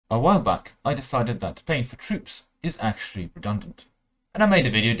a while back, I decided that paying for troops is actually redundant, and I made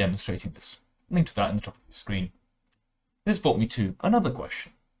a video demonstrating this. Link to that in the top of the screen. This brought me to another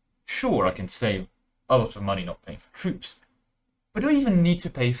question. Sure, I can save a lot of money not paying for troops, but do I even need to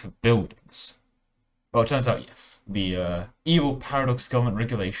pay for buildings? Well, it turns out yes. The evil paradox government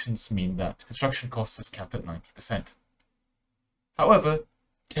regulations mean that construction costs is capped at 90%. However,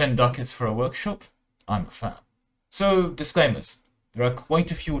 10 ducats for a workshop? I'm a fan. So, disclaimers. There are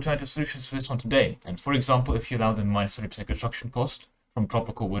quite a few alternative solutions for this one today, and for example, if you allow the minus 30% construction cost from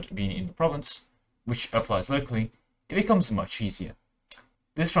tropical wood being in the province, which applies locally, it becomes much easier.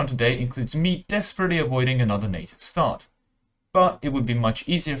 This run today includes me desperately avoiding another native start, but it would be much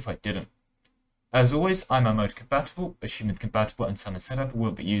easier if I didn't. As always, I'm mode compatible, achievement compatible, and summon setup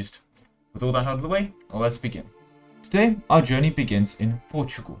will be used. With all that out of the way, let's begin. Today, our journey begins in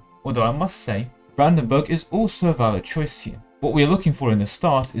Portugal, although I must say, Brandenburg is also a valid choice here. What we are looking for in the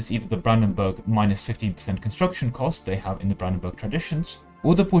start is either the Brandenburg minus 15% construction cost they have in the Brandenburg traditions,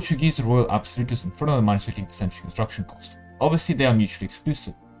 or the Portuguese Royal Absolutism for another minus 15% construction cost. Obviously, they are mutually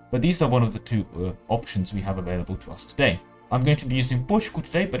exclusive, but these are one of the two options we have available to us today. I'm going to be using Portugal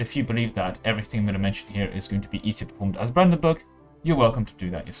today, but if you believe that everything I'm going to mention here is going to be easier performed as Brandenburg, you're welcome to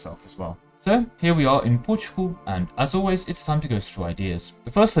do that yourself as well. So, here we are in Portugal, and as always, it's time to go through ideas.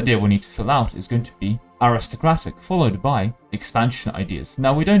 The first idea we'll need to fill out is going to be aristocratic, followed by expansion ideas.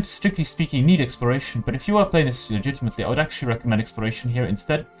 Now, we don't, strictly speaking, need exploration, but if you are playing this legitimately, I would actually recommend exploration here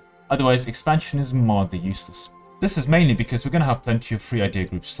instead. Otherwise, expansion is mildly useless. This is mainly because we're going to have plenty of free idea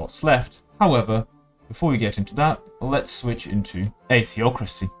group slots left. However, before we get into that, let's switch into a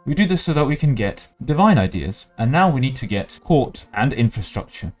theocracy. We do this so that we can get divine ideas, and now we need to get court and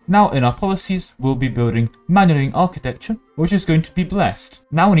infrastructure. Now in our policies, we'll be building manualing architecture, which is going to be blessed.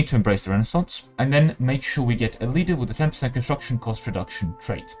 Now we need to embrace the Renaissance, and then make sure we get a leader with a 10% construction cost reduction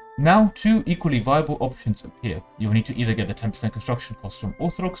trait. Now, two equally viable options appear. You'll need to either get the 10% construction cost from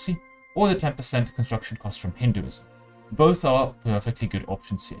Orthodoxy, or the 10% construction cost from Hinduism. Both are perfectly good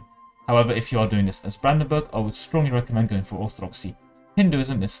options here. However, if you are doing this as Brandenburg, I would strongly recommend going for Orthodoxy.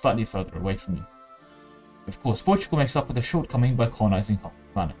 Hinduism is slightly further away from you. Of course, Portugal makes up for the shortcoming by colonizing half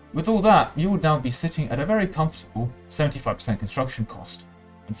the planet. With all that, you would now be sitting at a very comfortable 75% construction cost.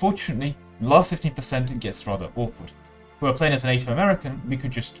 Unfortunately, the last 15% gets rather awkward. If we were playing as a Native American, we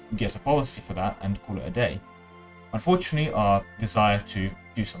could just get a policy for that and call it a day. Unfortunately, our desire to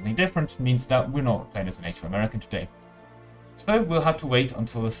do something different means that we're not playing as a Native American today. So we'll have to wait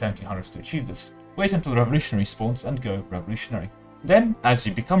until the 1700s to achieve this. Wait until the revolutionary spawns and go revolutionary. Then, as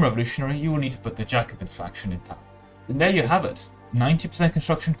you become revolutionary, you will need to put the Jacobins faction in power. And there you have it, 90%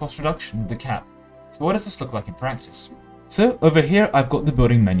 construction cost reduction, the cap. So what does this look like in practice? So over here I've got the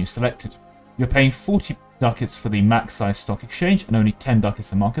building menu selected. You're paying 40 ducats for the max size stock exchange and only 10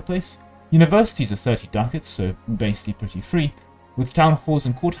 ducats in marketplace. Universities are 30 ducats, so basically pretty free, with town halls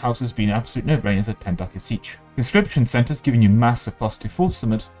and courthouses being absolute no-brainers at 10 ducats each. Conscription centres, giving you massive +2 force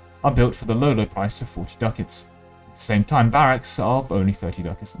limit, are built for the low price of 40 ducats. At the same time, barracks are only 30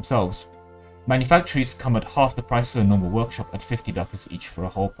 ducats themselves. Manufactories come at half the price of a normal workshop at 50 ducats each for a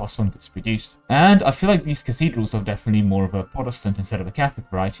whole +1 goods produced. And I feel like these cathedrals are definitely more of a Protestant instead of a Catholic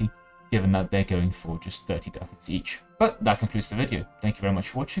variety, given that they're going for just 30 ducats each. But that concludes the video. Thank you very much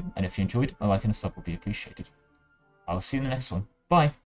for watching, and if you enjoyed, a like and a sub will be appreciated. I'll see you in the next one. Bye!